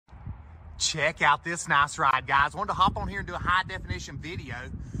Check out this nice ride, guys. Wanted to hop on here and do a high definition video.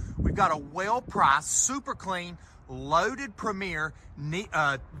 We've got a well-priced, super clean, loaded Premier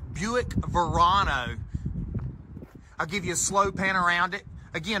Buick Verano. I'll give you a slow pan around it.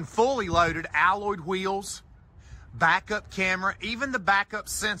 Again, fully loaded, alloyed wheels, backup camera, even the backup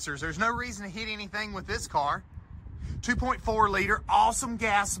sensors. There's no reason to hit anything with this car. 2.4 liter, awesome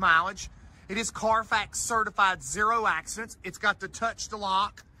gas mileage. It is Carfax certified, 0 accidents. It's got the touch to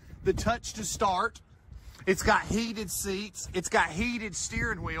lock, the touch to start. It's got heated seats. It's got heated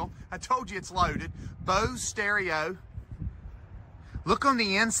steering wheel. I told you it's loaded. Bose stereo. Look on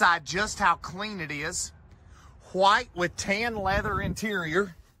the inside just how clean it is. White with tan leather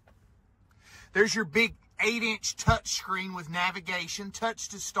interior. There's your big 8-inch touchscreen with navigation, touch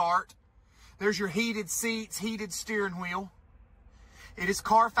to start. There's your heated seats, heated steering wheel. It is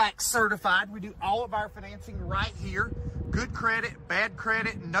Carfax certified. We do all of our financing right here. Good credit, bad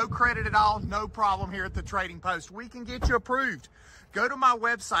credit, no credit at all, no problem here at the Trading Post. We can get you approved. Go to my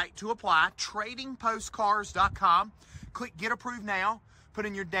website to apply, tradingpostcars.com. Click Get Approved Now. Put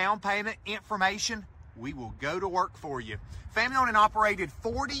in your down payment information. We will go to work for you. Family owned and operated,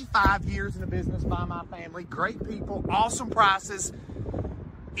 45 years in the business by my family. Great people, awesome prices.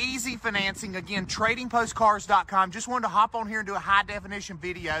 Easy financing. Again, tradingpostcars.com. Just wanted to hop on here and do a high definition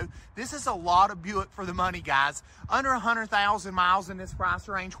video. This is a lot of Buick for the money, guys. Under 100,000 miles in this price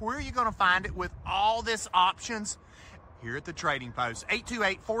range. Where are you going to find it with all this options? Here at the Trading Post.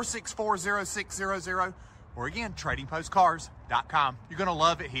 828-464-0600. Or again, tradingpostcars.com. You're going to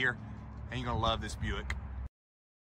love it here, and you're going to love this Buick.